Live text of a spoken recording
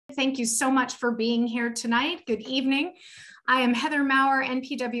Thank you so much for being here tonight. Good evening. I am Heather Maurer,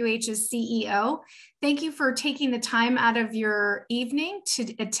 NPWH's CEO. Thank you for taking the time out of your evening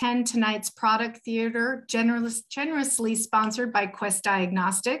to attend tonight's product theater, generously sponsored by Quest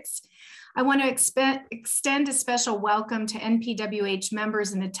Diagnostics. I want to extend a special welcome to NPWH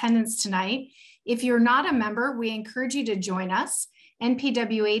members in attendance tonight. If you're not a member, we encourage you to join us.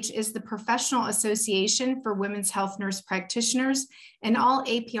 NPWH is the professional association for women's health nurse practitioners and all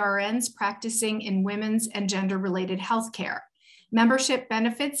APRNs practicing in women's and gender-related healthcare. Membership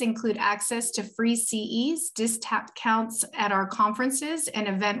benefits include access to free CEs, discounts at our conferences and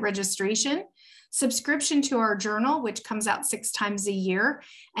event registration, subscription to our journal, which comes out 6 times a year,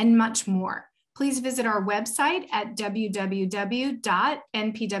 and much more. Please visit our website at www.npwh.org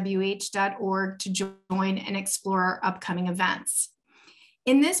to join and explore our upcoming events.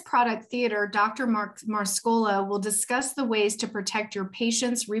 In this product theater, Dr. Masciola will discuss the ways to protect your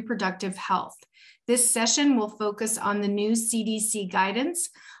patient's reproductive health. This session will focus on the new CDC guidance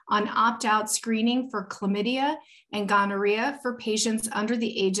on opt-out screening for chlamydia and gonorrhea for patients under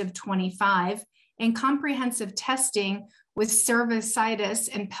the age of 25 and comprehensive testing with cervicitis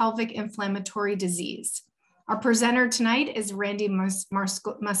and pelvic inflammatory disease. Our presenter tonight is Randee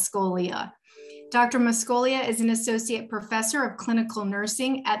Masciola. Dr. Masciola is an associate professor of clinical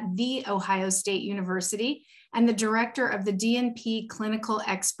nursing at The Ohio State University and the director of the DNP Clinical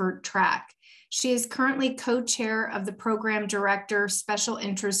Expert Track. She is currently co-chair of the program director special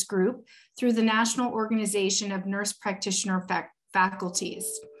interest group through the National Organization of Nurse Practitioner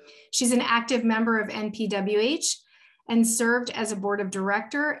Faculties. She's an active member of NPWH and served as a board of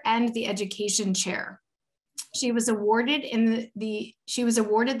director and the education chair. She was awarded the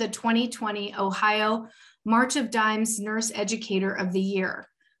 2020 Ohio March of Dimes Nurse Educator of the Year.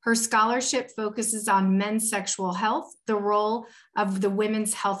 Her scholarship focuses on men's sexual health, the role of the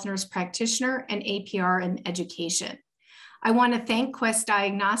women's health nurse practitioner, and APR in education. I want to thank Quest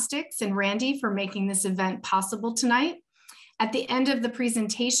Diagnostics and Randee for making this event possible tonight. At the end of the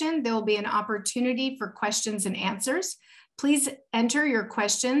presentation, there will be an opportunity for questions and answers. Please enter your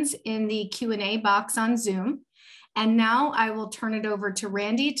questions in the Q&A box on Zoom. And now I will turn it over to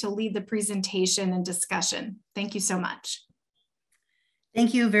Randee to lead the presentation and discussion. Thank you so much.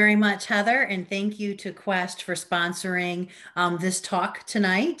 Thank you very much, Heather, and thank you to Quest for sponsoring this talk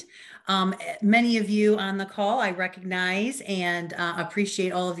tonight. Many of you on the call I recognize and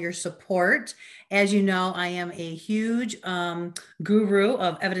appreciate all of your support. As you know, I am a huge guru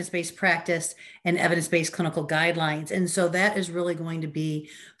of evidence-based practice and evidence-based clinical guidelines. And so that is really going to be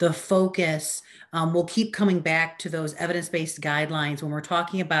the focus. We'll keep coming back to those evidence-based guidelines when we're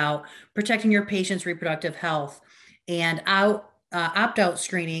talking about protecting your patient's reproductive health and opt-out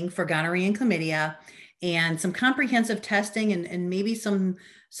screening for gonorrhea and chlamydia, and some comprehensive testing and maybe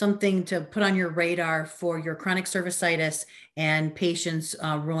something to put on your radar for your chronic cervicitis and patients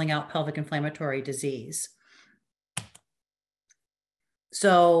ruling out pelvic inflammatory disease.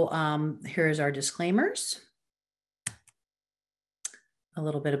 So here's our disclaimers. A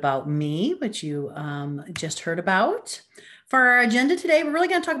little bit about me, which you just heard about. For our agenda today, we're really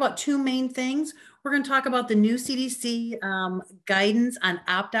going to talk about 2 main things. We're going to talk about the new CDC guidance on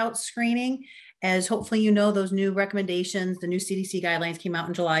opt-out screening. As hopefully you know, those new recommendations, the new CDC guidelines came out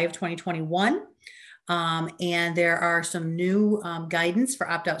in July of 2021. And there are some new guidance for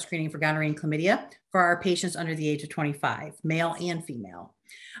opt-out screening for gonorrhea and chlamydia for our patients under the age of 25, male and female.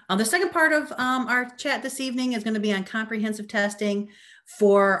 The second part of our chat this evening is going to be on comprehensive testing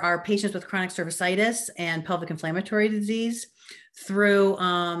for our patients with chronic cervicitis and pelvic inflammatory disease through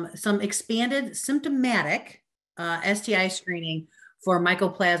some expanded symptomatic STI screening for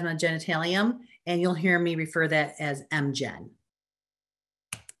Mycoplasma genitalium, and you'll hear me refer that as MGen.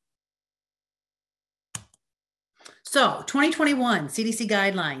 So 2021 CDC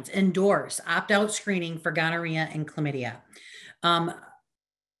guidelines endorse opt-out screening for gonorrhea and chlamydia.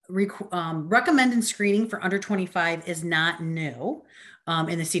 Recommended screening for under 25 is not new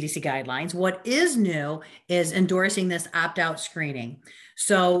in the CDC guidelines. What is new is endorsing this opt-out screening.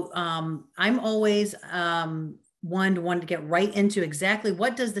 So I'm always one to get right into exactly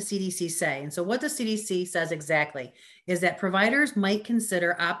what does the CDC say. And so what the CDC says exactly is that providers might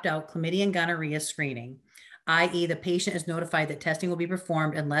consider opt-out chlamydia and gonorrhea screening, i.e. the patient is notified that testing will be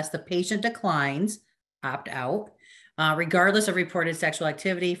performed unless the patient declines opt-out, regardless of reported sexual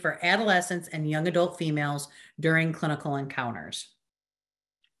activity for adolescents and young adult females during clinical encounters.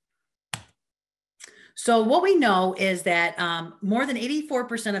 So what we know is that more than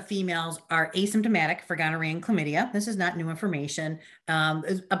 84% of females are asymptomatic for gonorrhea and chlamydia. This is not new information.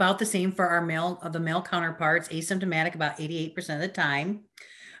 It's about the same for our male counterparts, asymptomatic about 88% of the time.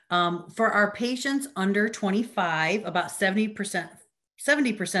 For our patients under 25, about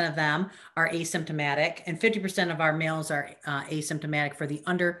 70% of them are asymptomatic, and 50% of our males are asymptomatic for the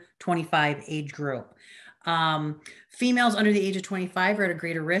under 25 age group. Females under the age of 25 are at a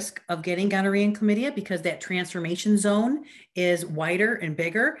greater risk of getting gonorrhea and chlamydia because that transformation zone is wider and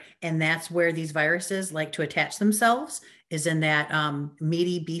bigger, and that's where these viruses like to attach themselves, is in that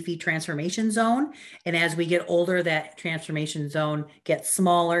meaty, beefy transformation zone. And as we get older, that transformation zone gets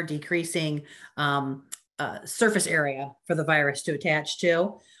smaller, decreasing surface area for the virus to attach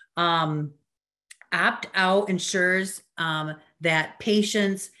to. Opt-out ensures that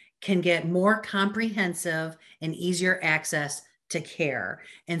patients can get more comprehensive and easier access to care.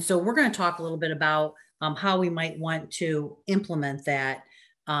 And so we're going to talk a little bit about how we might want to implement that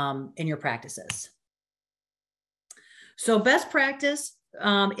in your practices. So best practice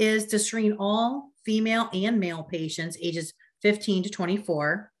is to screen all female and male patients ages 15 to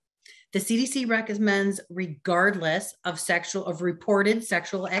 24. The CDC recommends regardless of reported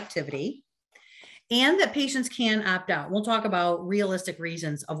sexual activity, and that patients can opt out. We'll talk about realistic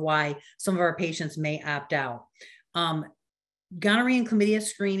reasons of why some of our patients may opt out. Gonorrhea and chlamydia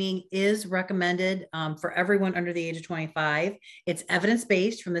screening is recommended for everyone under the age of 25. It's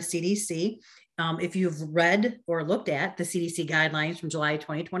evidence-based from the CDC. If you've read or looked at the CDC guidelines from July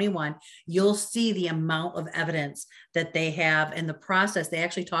 2021, you'll see the amount of evidence that they have and the process they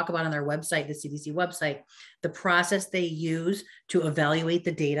actually talk about on their website, the CDC website, the process they use to evaluate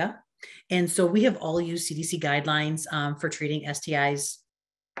the data. And so we have all used CDC guidelines for treating STIs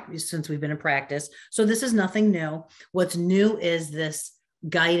since we've been in practice. So this is nothing new. What's new is this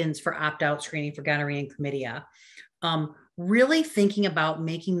guidance for opt-out screening for gonorrhea and chlamydia. Really thinking about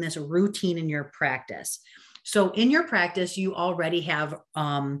making this routine in your practice. So in your practice, you already have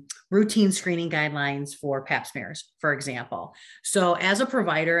routine screening guidelines for pap smears, for example. So as a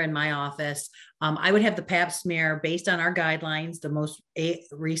provider in my office, I would have the pap smear based on our guidelines, the most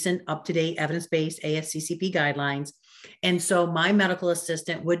recent up-to-date evidence-based ASCCP guidelines. And so my medical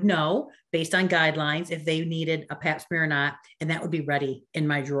assistant would know based on guidelines if they needed a pap smear or not, and that would be ready in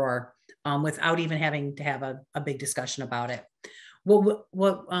my drawer without even having to have a big discussion about it. What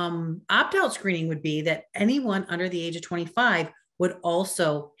opt-out screening would be that anyone under the age of 25 would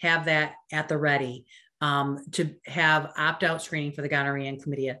also have that at the ready to have opt-out screening for the gonorrhea and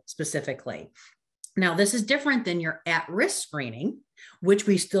chlamydia specifically. Now, this is different than your at-risk screening, which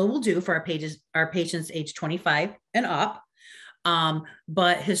we still will do for our patients age 25 and up.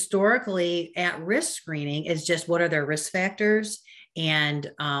 But historically, at-risk screening is just what are their risk factors, and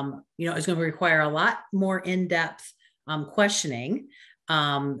it's going to require a lot more in-depth questioning.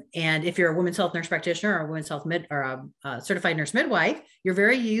 And if you're a women's health nurse practitioner or a women's health a certified nurse midwife, you're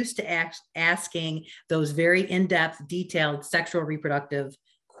very used to asking those very in-depth, detailed sexual reproductive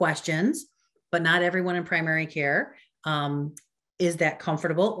questions, but not everyone in primary care is that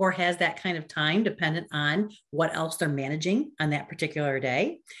comfortable or has that kind of time, dependent on what else they're managing on that particular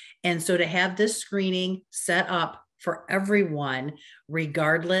day. And so to have this screening set up for everyone,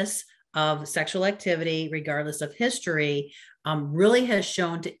 regardless of sexual activity, regardless of history, really has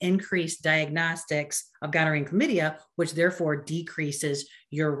shown to increase diagnostics of gonorrhea and chlamydia, which therefore decreases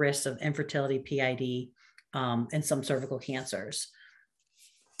your risk of infertility, PID, and some cervical cancers.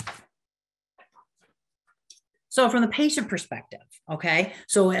 So from the patient perspective, okay,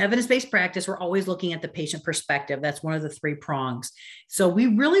 so in evidence-based practice, we're always looking at the patient perspective. That's one of the 3 prongs. So we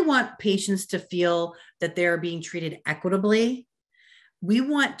really want patients to feel that they're being treated equitably. We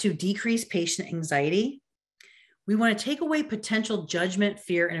want to decrease patient anxiety. We want to take away potential judgment,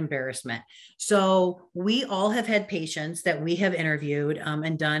 fear, and embarrassment. So we all have had patients that we have interviewed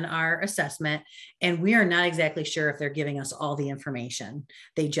and done our assessment, and we are not exactly sure if they're giving us all the information.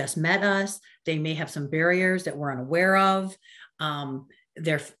 They just met us. They may have some barriers that we're unaware of.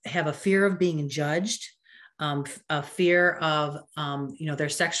 They have a fear of being judged, a fear of their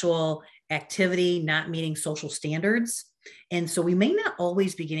sexual activity not meeting social standards. And so we may not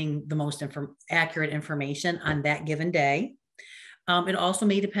always be getting the most accurate information on that given day. It also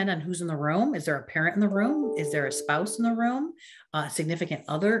may depend on who's in the room. Is there a parent in the room? Is there a spouse in the room? A significant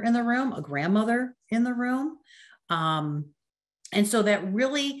other in the room? A grandmother in the room? And so that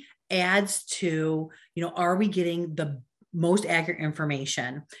really adds to, are we getting the most accurate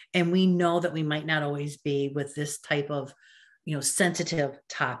information? And we know that we might not always be with this type of sensitive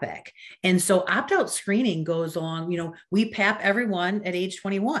topic. And so opt-out screening goes along, we PAP everyone at age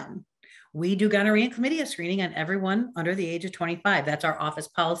 21. We do gonorrhea and chlamydia screening on everyone under the age of 25. That's our office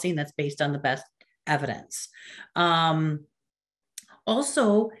policy, and that's based on the best evidence.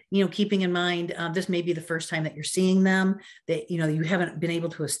 Also, keeping in mind, this may be the first time that you're seeing them, that, you haven't been able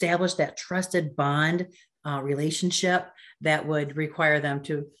to establish that trusted bond relationship that would require them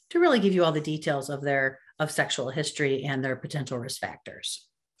to really give you all the details of sexual history and their potential risk factors.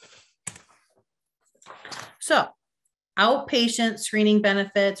 So outpatient screening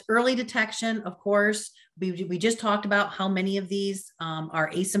benefits, early detection, of course, we just talked about how many of these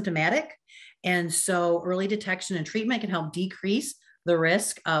are asymptomatic. And so early detection and treatment can help decrease the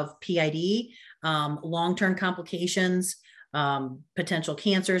risk of PID, long-term complications, potential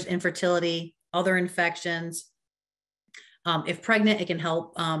cancers, infertility, other infections. If pregnant, it can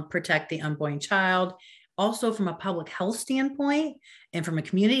help protect the unborn child. Also, from a public health standpoint and from a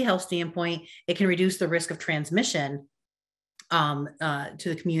community health standpoint, it can reduce the risk of transmission to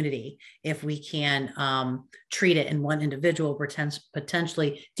the community if we can treat it in one individual,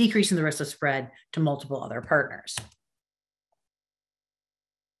 potentially decreasing the risk of spread to multiple other partners.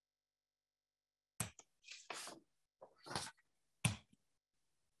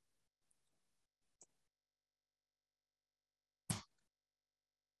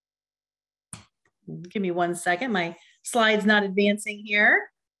 Give me 1 second. My slide's not advancing here.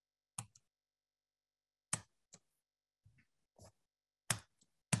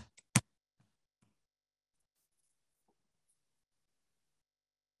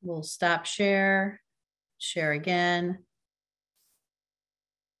 We'll stop share again.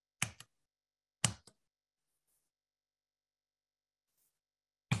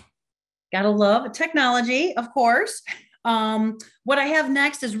 Gotta love technology, of course. What I have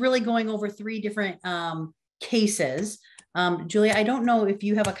next is really going over 3 different cases. Julia, I don't know if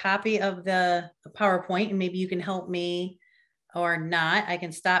you have a copy of the PowerPoint, and maybe you can help me or not. I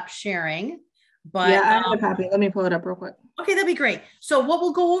can stop sharing. But yeah, I have a copy. Let me pull it up real quick. Okay, that'd be great. So what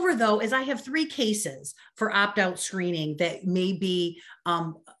we'll go over, though, is I have 3 cases for opt-out screening that may be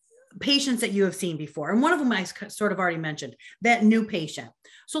patients that you have seen before. And one of them I sort of already mentioned, that new patient.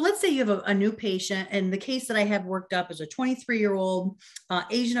 So let's say you have a new patient, and the case that I have worked up is a 23-year-old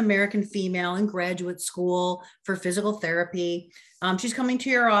Asian American female in graduate school for physical therapy. She's coming to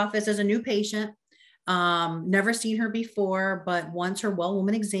your office as a new patient, never seen her before, but wants her well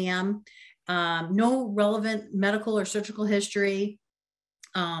woman exam. No relevant medical or surgical history,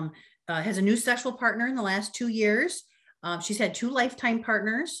 has a new sexual partner in the last 2 years. She's had 2 lifetime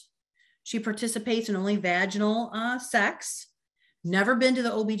partners. She participates in only vaginal sex, never been to the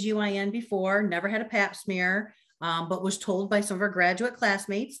OBGYN before, never had a pap smear, but was told by some of her graduate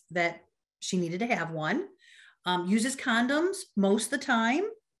classmates that she needed to have one. Uses condoms most of the time.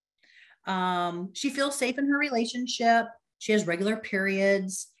 She feels safe in her relationship. She has regular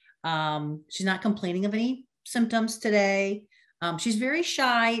periods. She's not complaining of any symptoms today. She's very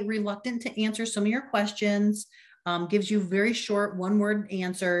shy, reluctant to answer some of your questions, gives you very short 1-word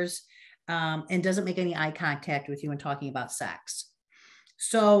answers, and doesn't make any eye contact with you when talking about sex.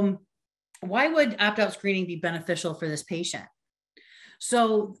 So why would opt-out screening be beneficial for this patient?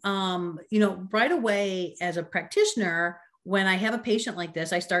 So, right away as a practitioner, when I have a patient like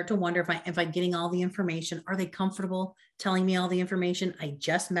this, I start to wonder if I'm getting all the information. Are they comfortable telling me all the information? I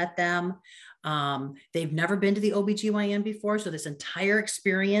just met them. They've never been to the OBGYN before, so this entire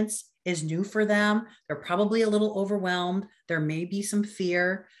experience is new for them. They're probably a little overwhelmed. There may be some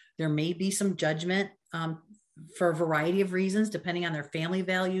fear. There may be some judgment for a variety of reasons, depending on their family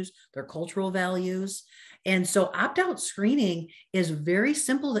values, their cultural values. And so opt-out screening is very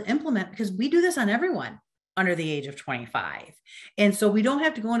simple to implement because we do this on everyone under the age of 25. And so we don't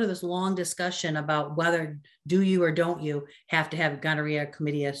have to go into this long discussion about whether do you or don't you have to have gonorrhea,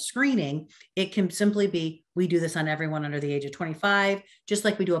 chlamydia screening. It can simply be, we do this on everyone under the age of 25, just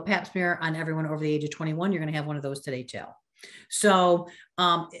like we do a pap smear on everyone over the age of 21. You're going to have one of those today too. So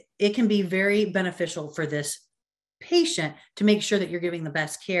it can be very beneficial for this patient to make sure that you're giving the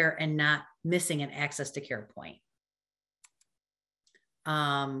best care and not missing an access to care point.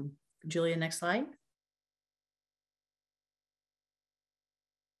 Julia, next slide.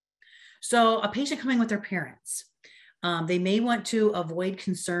 So a patient coming with their parents, they may want to avoid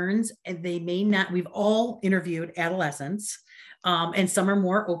concerns, and they may not. We've all interviewed adolescents, and some are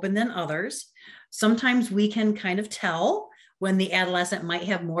more open than others. Sometimes we can kind of tell when the adolescent might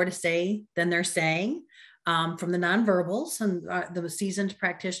have more to say than they're saying from the nonverbals, and the seasoned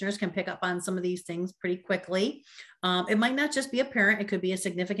practitioners can pick up on some of these things pretty quickly. It might not just be a parent. It could be a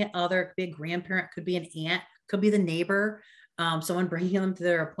significant other. It could be a grandparent, could be an aunt, could be the neighbor. Someone bringing them to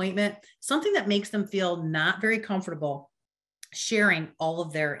their appointment, something that makes them feel not very comfortable sharing all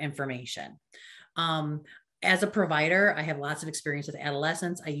of their information. As a provider, I have lots of experience with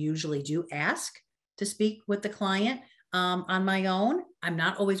adolescents. I usually do ask to speak with the client. on my own, I'm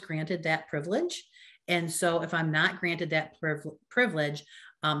not always granted that privilege. And so if I'm not granted that privilege,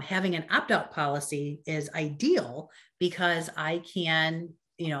 having an opt-out policy is ideal because I can,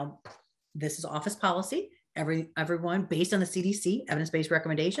 this is office policy. Everyone based on the CDC evidence-based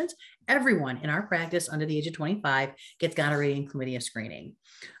recommendations, everyone in our practice under the age of 25 gets gonorrhea and chlamydia screening.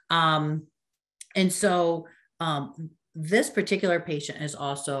 And so this particular patient is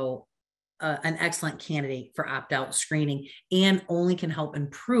also an excellent candidate for opt-out screening and only can help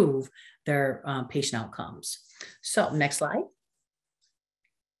improve their patient outcomes. So next slide.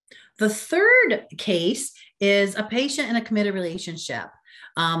 The third case is a patient in a committed relationship.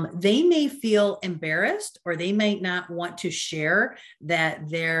 They may feel embarrassed or they might not want to share that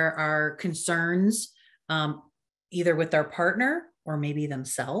there are concerns either with their partner or maybe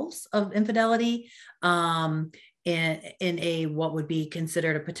themselves of infidelity in a what would be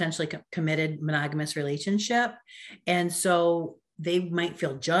considered a potentially committed monogamous relationship. And so they might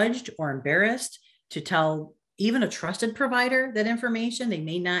feel judged or embarrassed to tell even a trusted provider that information. They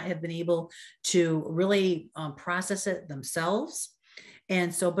may not have been able to really process it themselves.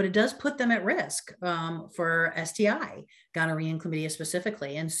 And so, but it does put them at risk for STI, gonorrhea and chlamydia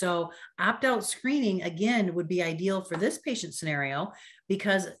specifically. And so opt-out screening, again, would be ideal for this patient scenario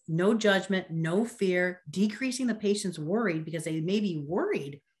because no judgment, no fear, decreasing the patient's worried because they may be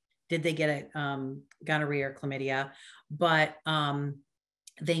worried, did they get a gonorrhea or chlamydia, but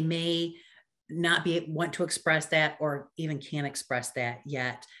they may not want to express that or even can't express that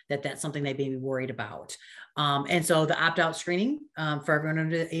yet, that's something they may be worried about. And so the opt-out screening for everyone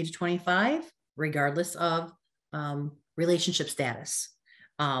under the age of 25, regardless of relationship status,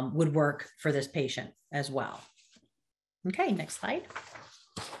 would work for this patient as well. Okay, next slide.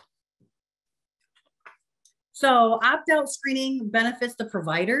 So opt-out screening benefits the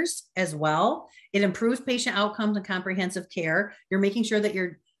providers as well. It improves patient outcomes and comprehensive care. You're making sure that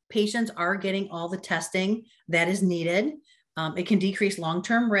your patients are getting all the testing that is needed. It can decrease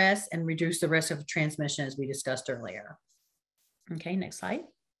long-term risk and reduce the risk of transmission, as we discussed earlier. Okay, next slide.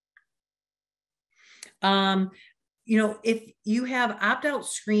 If you have opt-out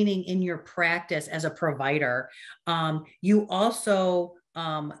screening in your practice as a provider, you also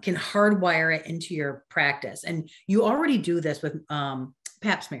can hardwire it into your practice. And you already do this with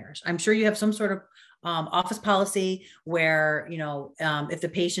Pap smears. I'm sure you have some sort of office policy where, if the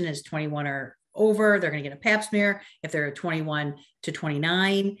patient is 21 or over, they're going to get a Pap smear. If they're 21 to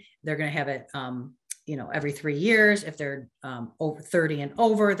 29, they're going to have it, every 3 years. If they're over 30 and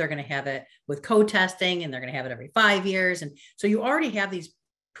over, they're going to have it with co-testing, and they're going to have it every 5 years. And so you already have these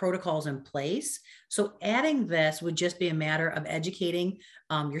protocols in place. So adding this would just be a matter of educating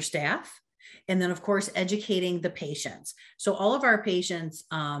your staff. And then, of course, educating the patients. So all of our patients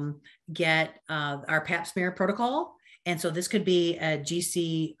get our Pap smear protocol. And so this could be a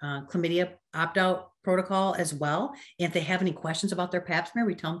GC chlamydia opt-out protocol as well. And if they have any questions about their Pap smear,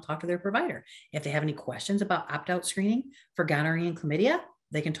 we tell them to talk to their provider. If they have any questions about opt-out screening for gonorrhea and chlamydia,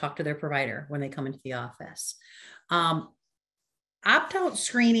 they can talk to their provider when they come into the office. Opt-out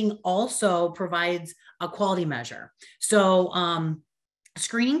screening also provides a quality measure. So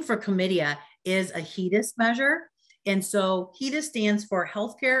screening for chlamydia is a HEDIS measure. And so HEDIS stands for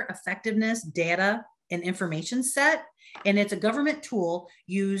Healthcare Effectiveness Data and Information Set. And it's a government tool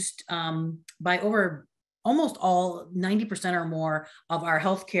used by over almost all 90% or more of our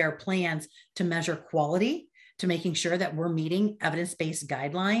healthcare plans to measure quality, to making sure that we're meeting evidence-based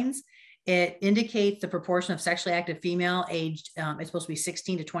guidelines. It indicates the proportion of sexually active female aged, it's supposed to be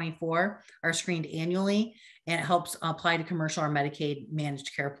 16 to 24, are screened annually, and it helps apply to commercial or Medicaid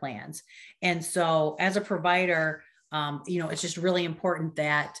managed care plans. And so as a provider, it's just really important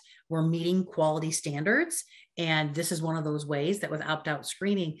that we're meeting quality standards. And this is one of those ways that with opt-out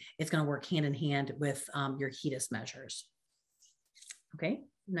screening, it's going to work hand in hand with your HEDIS measures. Okay,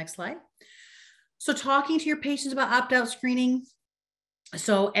 next slide. So talking to your patients about opt-out screening.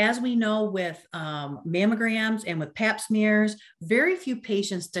 So as we know with mammograms and with Pap smears, very few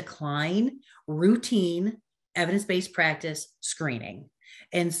patients decline routine evidence-based practice screening.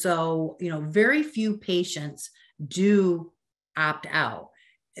 And so, very few patients do opt out.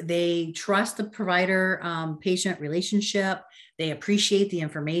 They trust the provider-patient relationship. They appreciate the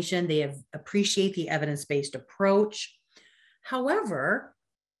information. They appreciate the evidence-based approach. However,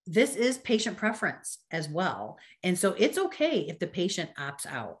 this is patient preference as well. And so it's okay if the patient opts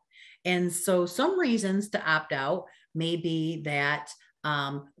out. And so some reasons to opt out may be that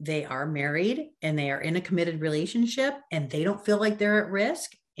they are married and they are in a committed relationship and they don't feel like they're at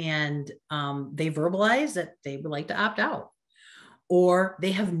risk, and they verbalize that they would like to opt out. Or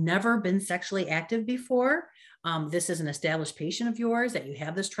they have never been sexually active before, This is an established patient of yours that you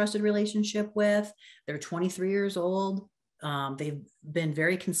have this trusted relationship with. They're 23 years old. They've been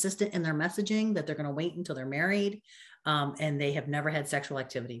very consistent in their messaging that they're going to wait until they're married, and they have never had sexual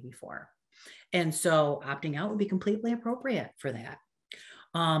activity before. And so opting out would be completely appropriate for that.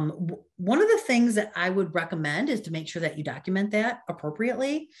 One of the things that I would recommend is to make sure that you document that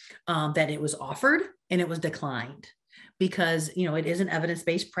appropriately, that it was offered and it was declined, because, you know, it is an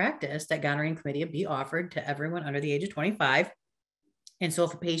evidence-based practice that gonorrhea and chlamydia be offered to everyone under the age of 25. And so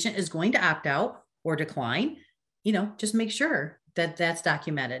if a patient is going to opt out or decline, you know, just make sure that that's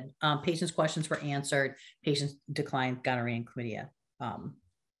documented. Patients' questions were answered. Patients declined gonorrhea and chlamydia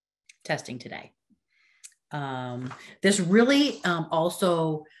testing today. This really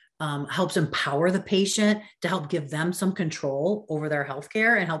also helps empower the patient to help give them some control over their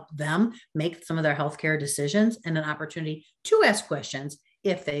healthcare and help them make some of their healthcare decisions, and an opportunity to ask questions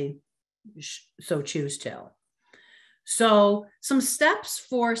if they so choose to. So some steps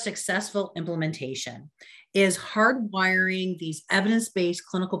for successful implementation is hardwiring these evidence-based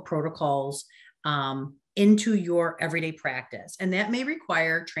clinical protocols into your everyday practice. And that may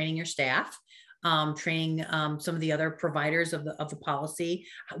require training your staff, training some of the other providers of the policy.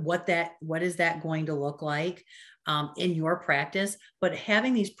 What is that going to look like in your practice? But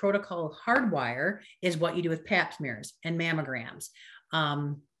having these protocol hardwire is what you do with pap smears and mammograms,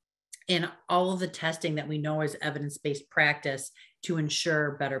 and all of the testing that we know is evidence-based practice to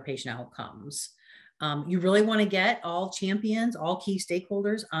ensure better patient outcomes. You really want to get all champions, all key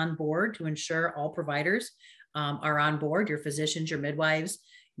stakeholders on board to ensure all providers are on board: your physicians, your midwives,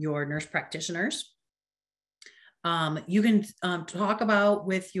 your nurse practitioners. You can talk about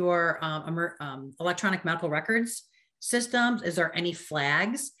with your electronic medical records systems, is there any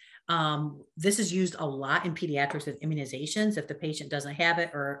flags? This is used a lot in pediatrics with immunizations. If the patient doesn't have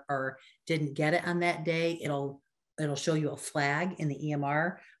it or didn't get it on that day, it'll show you a flag in the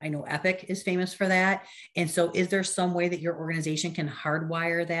EMR. I know Epic is famous for that. And so is there some way that your organization can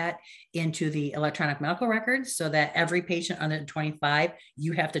hardwire that into the electronic medical records so that every patient under 25,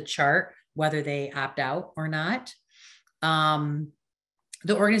 you have to chart whether they opt out or not? The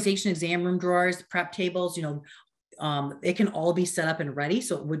organization exam room drawers, prep tables, you know, it can all be set up and ready,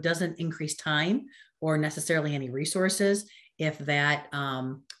 so it doesn't increase time or necessarily any resources if that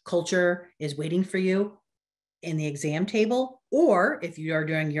culture is waiting for you in the exam table, or if you are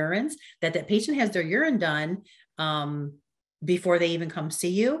doing urines, that patient has their urine done before they even come see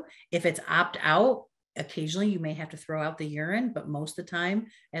you. If it's opt out, occasionally you may have to throw out the urine, but most of the time,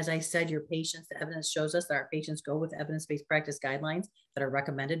 as I said, your patients, the evidence shows us that our patients go with evidence-based practice guidelines that are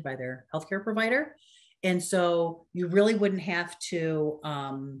recommended by their healthcare provider. And so you really wouldn't have to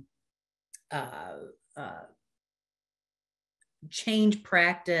change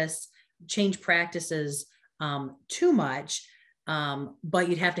practices too much, but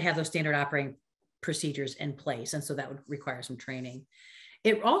you'd have to have those standard operating procedures in place. And so that would require some training.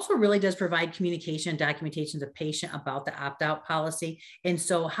 It also really does provide communication and documentation to the patient about the opt-out policy. And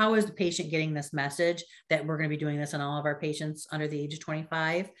so how is the patient getting this message that we're going to be doing this on all of our patients under the age of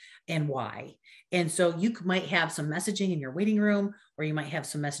 25, and why? And so you might have some messaging in your waiting room, or you might have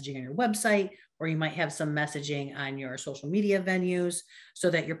some messaging on your website, or you might have some messaging on your social media venues so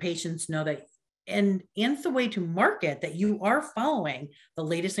that your patients know that, and the way to market that you are following the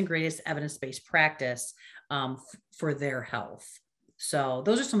latest and greatest evidence-based practice for their health. So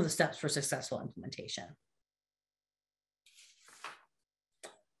those are some of the steps for successful implementation.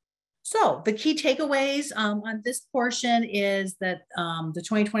 So the key takeaways on this portion is that the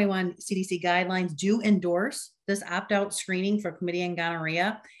 2021 CDC guidelines do endorse this opt-out screening for chlamydia and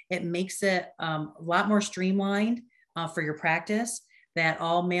gonorrhea. It makes it a lot more streamlined for your practice, that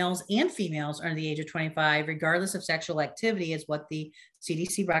all males and females under the age of 25, regardless of sexual activity, is what the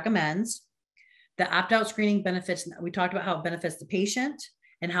CDC recommends. The opt-out screening benefits, we talked about how it benefits the patient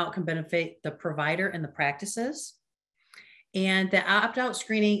and how it can benefit the provider and the practices. And the opt-out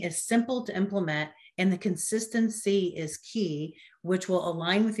screening is simple to implement, and the consistency is key, which will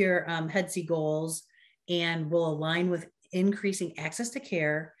align with your HEDC goals and will align with increasing access to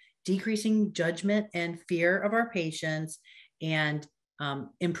care, decreasing judgment and fear of our patients, and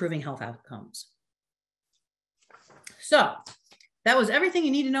improving health outcomes. So that was everything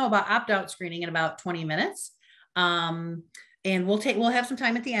you need to know about opt-out screening in about 20 minutes. And we'll have some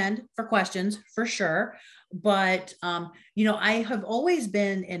time at the end for questions for sure. But, you know, I have always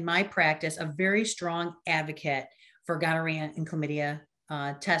been in my practice a very strong advocate for gonorrhea and chlamydia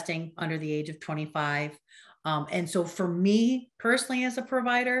testing under the age of 25. And so for me personally as a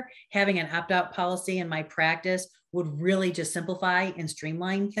provider, having an opt-out policy in my practice would really just simplify and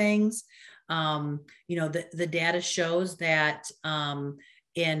streamline things. You know, the data shows that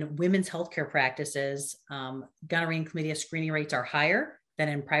in women's healthcare practices, gonorrhea and chlamydia screening rates are higher than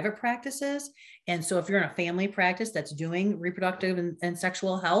in private practices. And so if you're in a family practice that's doing reproductive and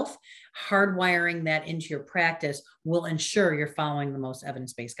sexual health, hardwiring that into your practice will ensure you're following the most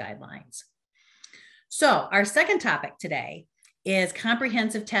evidence-based guidelines. So our second topic today is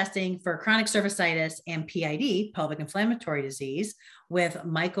comprehensive testing for chronic cervicitis and PID, pelvic inflammatory disease, with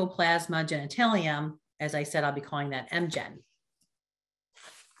Mycoplasma genitalium. As I said, I'll be calling that MGen.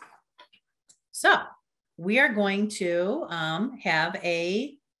 So we are going to have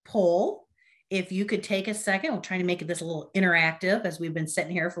a poll. If you could take a second, we're trying to make this a little interactive as we've been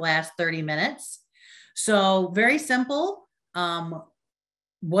sitting here for the last 30 minutes. So very simple.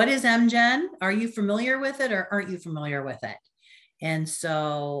 What is MGen? Are you familiar with it or aren't you familiar with it? And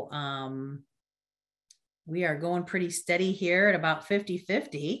so we are going pretty steady here at about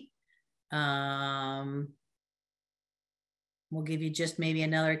 50-50. We'll give you just maybe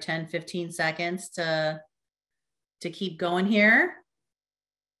another 10-15 seconds to keep going here.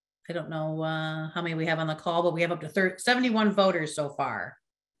 I don't know how many we have on the call, but we have up to 71 voters so far.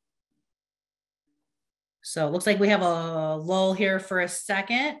 So it looks like we have a lull here for a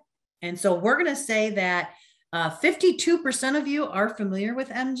second. And so we're going to say that 52% of you are familiar with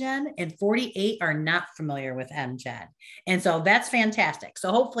MGen and 48 are not familiar with MGen. And so that's fantastic.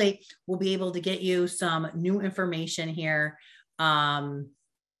 So hopefully we'll be able to get you some new information here on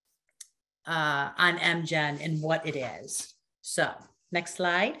MGen and what it is. So next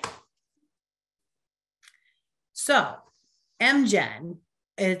slide. So MGen,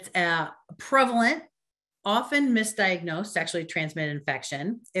 it's a prevalent, often misdiagnosed sexually transmitted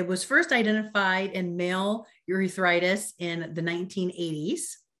infection. It was first identified in male urethritis in the 1980s.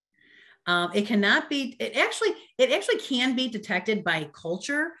 It actually can be detected by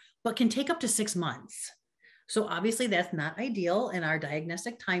culture, but can take up to 6 months. So obviously that's not ideal in our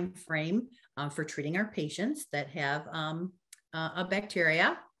diagnostic time frame for treating our patients that have a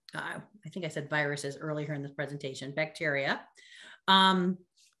bacteria. I think I said viruses earlier in this presentation, bacteria.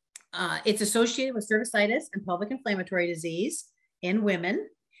 It's associated with cervicitis and pelvic inflammatory disease in women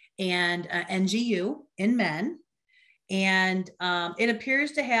and NGU in men. And it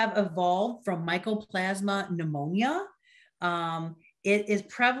appears to have evolved from Mycoplasma pneumonia. It is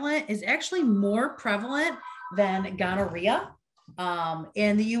prevalent, is actually more prevalent than gonorrhea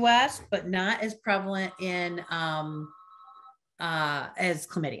in the US, but not as prevalent in as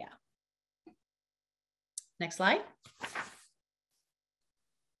chlamydia. Next slide.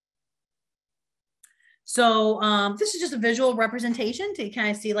 So this is just a visual representation to kind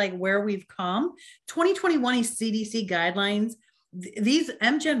of see like where we've come. 2021 CDC guidelines. These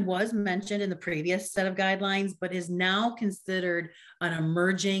MGen was mentioned in the previous set of guidelines, but is now considered an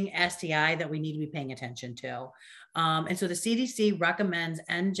emerging STI that we need to be paying attention to. And so the CDC recommends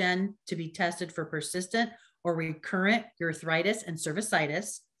MGen to be tested for persistent or recurrent urethritis and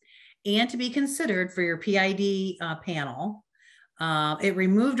cervicitis, and to be considered for your PID panel. It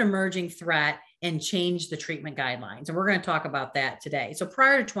removed emerging threat and changed the treatment guidelines. And we're going to talk about that today. So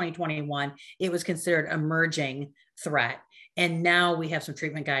prior to 2021, it was considered emerging threat. And now we have some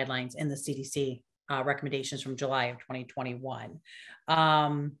treatment guidelines in the CDC recommendations from July of 2021.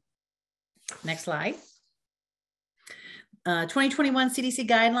 Next slide. 2021 CDC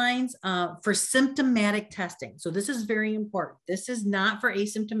guidelines for symptomatic testing. So this is very important. This is not for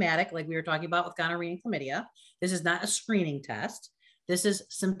asymptomatic, like we were talking about with gonorrhea and chlamydia. This is not a screening test. This is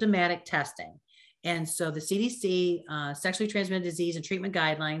symptomatic testing. And so the CDC sexually transmitted disease and treatment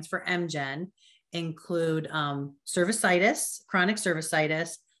guidelines for MGen include cervicitis, chronic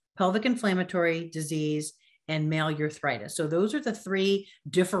cervicitis, pelvic inflammatory disease, and male urethritis. So those are the three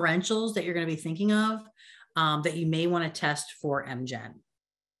differentials that you're going to be thinking of that you may want to test for MGen.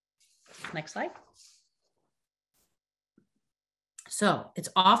 Next slide. So it's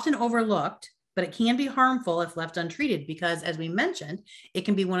often overlooked, but it can be harmful if left untreated because, as we mentioned, it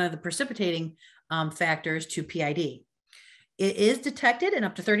can be one of the precipitating factors to PID. It is detected in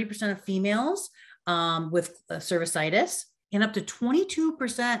up to 30% of females with cervicitis and up to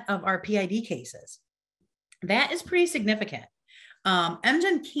 22% of our PID cases. That is pretty significant.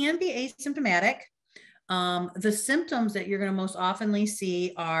 MGen can be asymptomatic. The symptoms that you're going to most oftenly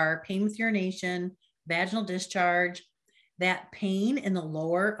see are pain with urination, vaginal discharge, that pain in the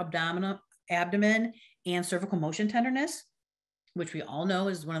lower abdomen, and cervical motion tenderness, which we all know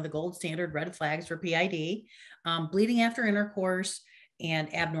is one of the gold standard red flags for PID, bleeding after intercourse,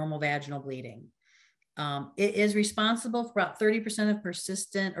 and abnormal vaginal bleeding. It is responsible for about 30% of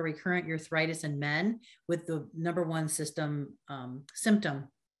persistent or recurrent urethritis in men, with the #1 symptom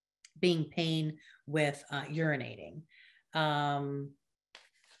being pain with urinating.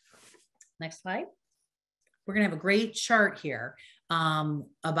 Next slide. We're going to have a great chart here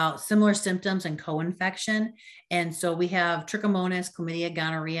about similar symptoms and co-infection. And so we have trichomonas, chlamydia,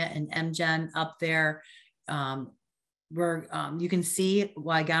 gonorrhea, and MGen up there. Where you can see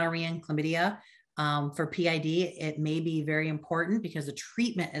why gonorrhea and chlamydia for PID, it may be very important because the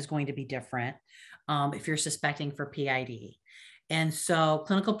treatment is going to be different if you're suspecting for PID. And so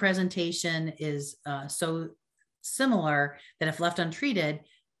clinical presentation is so similar that if left untreated,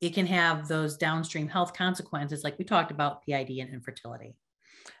 it can have those downstream health consequences like we talked about, PID and infertility.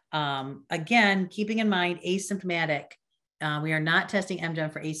 Again, keeping in mind asymptomatic, we are not testing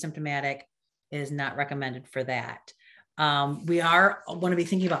MGen for asymptomatic. It is not recommended for that. We want to be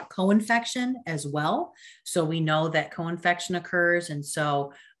thinking about co-infection as well. So we know that co-infection occurs. And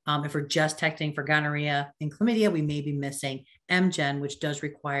so if we're just testing for gonorrhea and chlamydia, we may be missing MGen, which does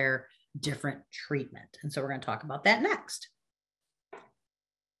require different treatment. And so we're going to talk about that next.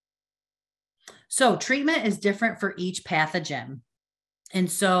 So treatment is different for each pathogen. And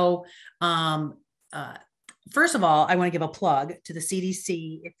so first of all, I want to give a plug to the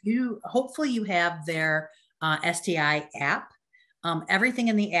CDC. Hopefully you have their STI app. Everything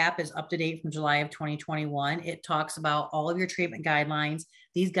in the app is up to date from July of 2021. It talks about all of your treatment guidelines.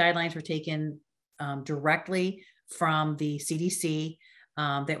 These guidelines were taken directly from the CDC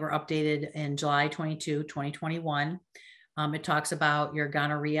that were updated in July 22, 2021. It talks about your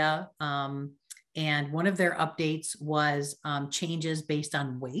gonorrhea. And one of their updates was changes based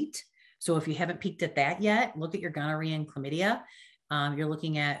on weight. So if you haven't peeked at that yet, look at your gonorrhea and chlamydia. You're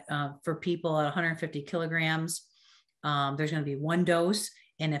looking at, for people at 150 kilograms, there's going to be one dose.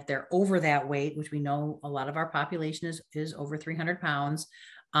 And if they're over that weight, which we know a lot of our population is over 300 pounds,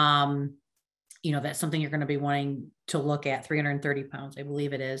 that's something you're going to be wanting to look at. 330 pounds, I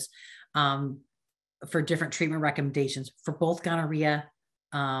believe it is, for different treatment recommendations for both gonorrhea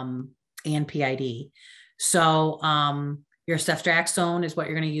and PID. So your ceftriaxone is what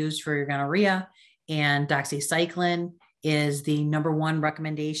you're going to use for your gonorrhea, and doxycycline is the #1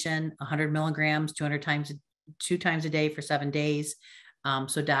 recommendation, 100 milligrams, 2 times a day for 7 days.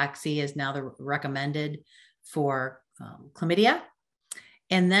 So doxy is now the recommended for chlamydia.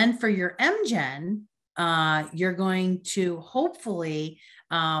 And then for your MGen, you're going to hopefully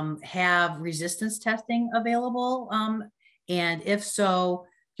have resistance testing available. And if so,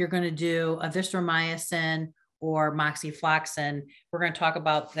 you're going to do azithromycin or moxifloxacin. We're going to talk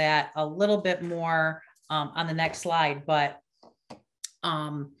about that a little bit more on the next slide. But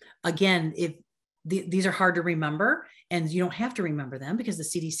again, these are hard to remember, and you don't have to remember them because the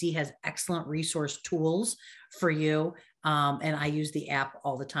CDC has excellent resource tools for you. And I use the app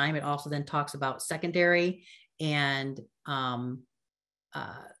all the time. It also then talks about secondary and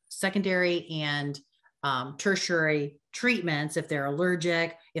tertiary treatments if they're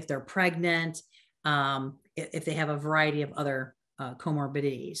allergic, if they're pregnant, if they have a variety of other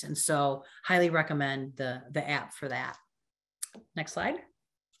comorbidities. And so highly recommend the app for that. Next slide.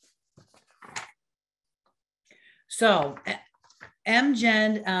 So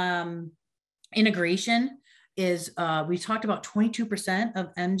MGen integration is, we talked about 22%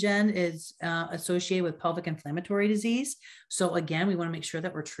 of MGen is associated with pelvic inflammatory disease. So again, we want to make sure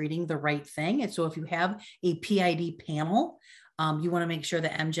that we're treating the right thing. And so if you have a PID panel, you want to make sure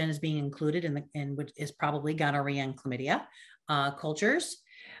that MGen is being included in which is probably gonorrhea and chlamydia cultures.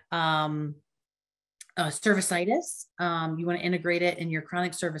 Cervicitis, you want to integrate it in your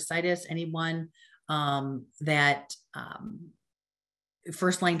chronic cervicitis. Anyone that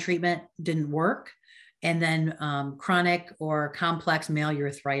first line treatment didn't work. And then chronic or complex male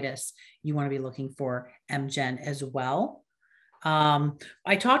urethritis, you want to be looking for MGen as well.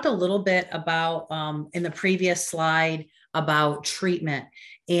 I talked a little bit about in the previous slide about treatment.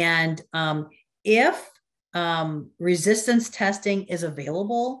 And if resistance testing is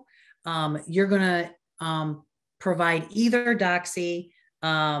available, you're going to provide either doxy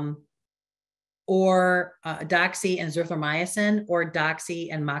or doxy and azithromycin or doxy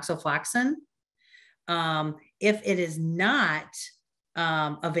and moxifloxacin. If it is not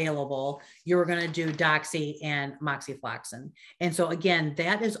available, you're going to do doxy and moxifloxacin. And so again,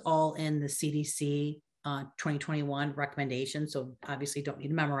 that is all in the CDC 2021 recommendation. So obviously don't need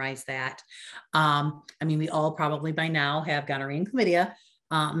to memorize that. I mean, we all probably by now have gonorrhea and chlamydia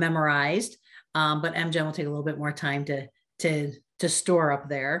memorized, but MGen will take a little bit more time to store up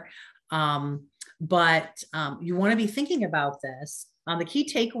there. But you want to be thinking about this. The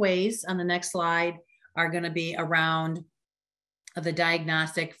key takeaways on the next slide are going to be around the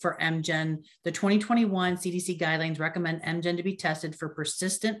diagnostic for MGen. The 2021 CDC guidelines recommend MGen to be tested for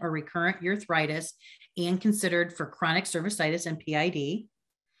persistent or recurrent urethritis and considered for chronic cervicitis and PID.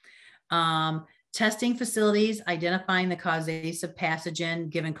 Testing facilities identifying the causes of pathogen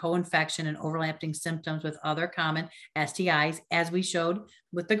given co-infection and overlapping symptoms with other common STIs, as we showed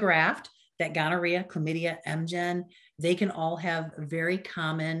with the graph, that gonorrhea, chlamydia, MGen, they can all have very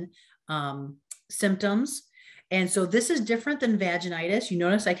common symptoms. And so this is different than vaginitis. You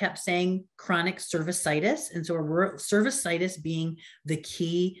notice I kept saying chronic cervicitis. And so cervicitis being the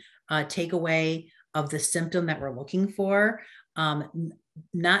key takeaway of the symptom that we're looking for,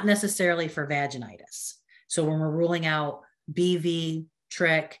 not necessarily for vaginitis. So when we're ruling out BV,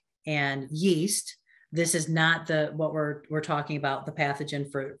 trick, and yeast, this is not what we're talking about, the pathogen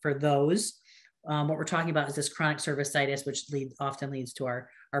for those. What we're talking about is this chronic cervicitis, which often leads to our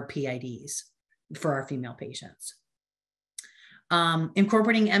PIDs for our female patients.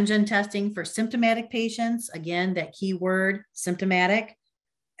 Incorporating MGen testing for symptomatic patients. Again, that key word, symptomatic.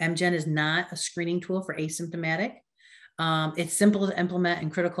 MGen is not a screening tool for asymptomatic. It's simple to implement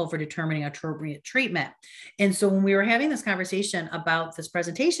and critical for determining appropriate treatment. And so when we were having this conversation about this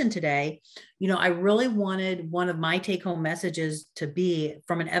presentation today, I really wanted one of my take-home messages to be,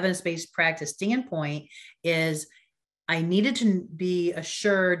 from an evidence-based practice standpoint, is I needed to be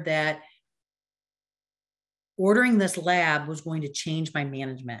assured that ordering this lab was going to change my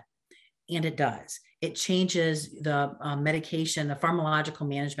management. And it does. It changes the medication, the pharmacological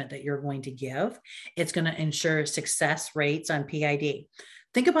management that you're going to give. It's going to ensure success rates on PID.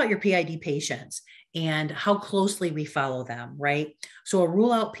 Think about your PID patients and how closely we follow them, right? So a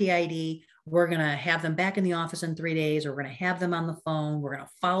rule out PID, we're going to have them back in the office in 3 days, or we're going to have them on the phone. We're going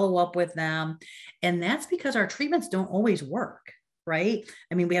to follow up with them. And that's because our treatments don't always work, right?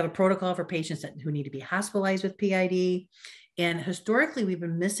 I mean, we have a protocol for patients who need to be hospitalized with PID. And historically, we've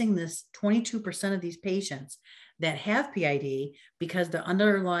been missing this 22% of these patients that have PID because the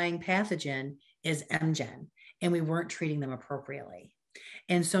underlying pathogen is MGen, and we weren't treating them appropriately.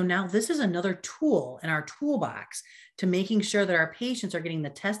 And so now this is another tool in our toolbox to making sure that our patients are getting the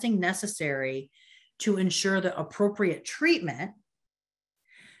testing necessary to ensure the appropriate treatment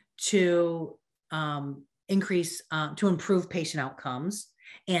to improve patient outcomes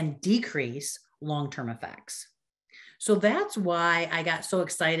and decrease long-term effects. So that's why I got so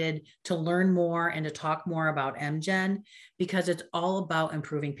excited to learn more and to talk more about MGen, because it's all about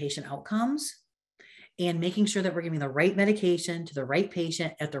improving patient outcomes and making sure that we're giving the right medication to the right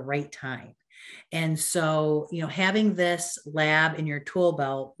patient at the right time. And so, having this lab in your tool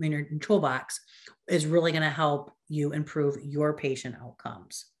belt, in your toolbox, is really going to help you improve your patient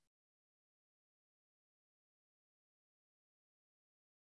outcomes.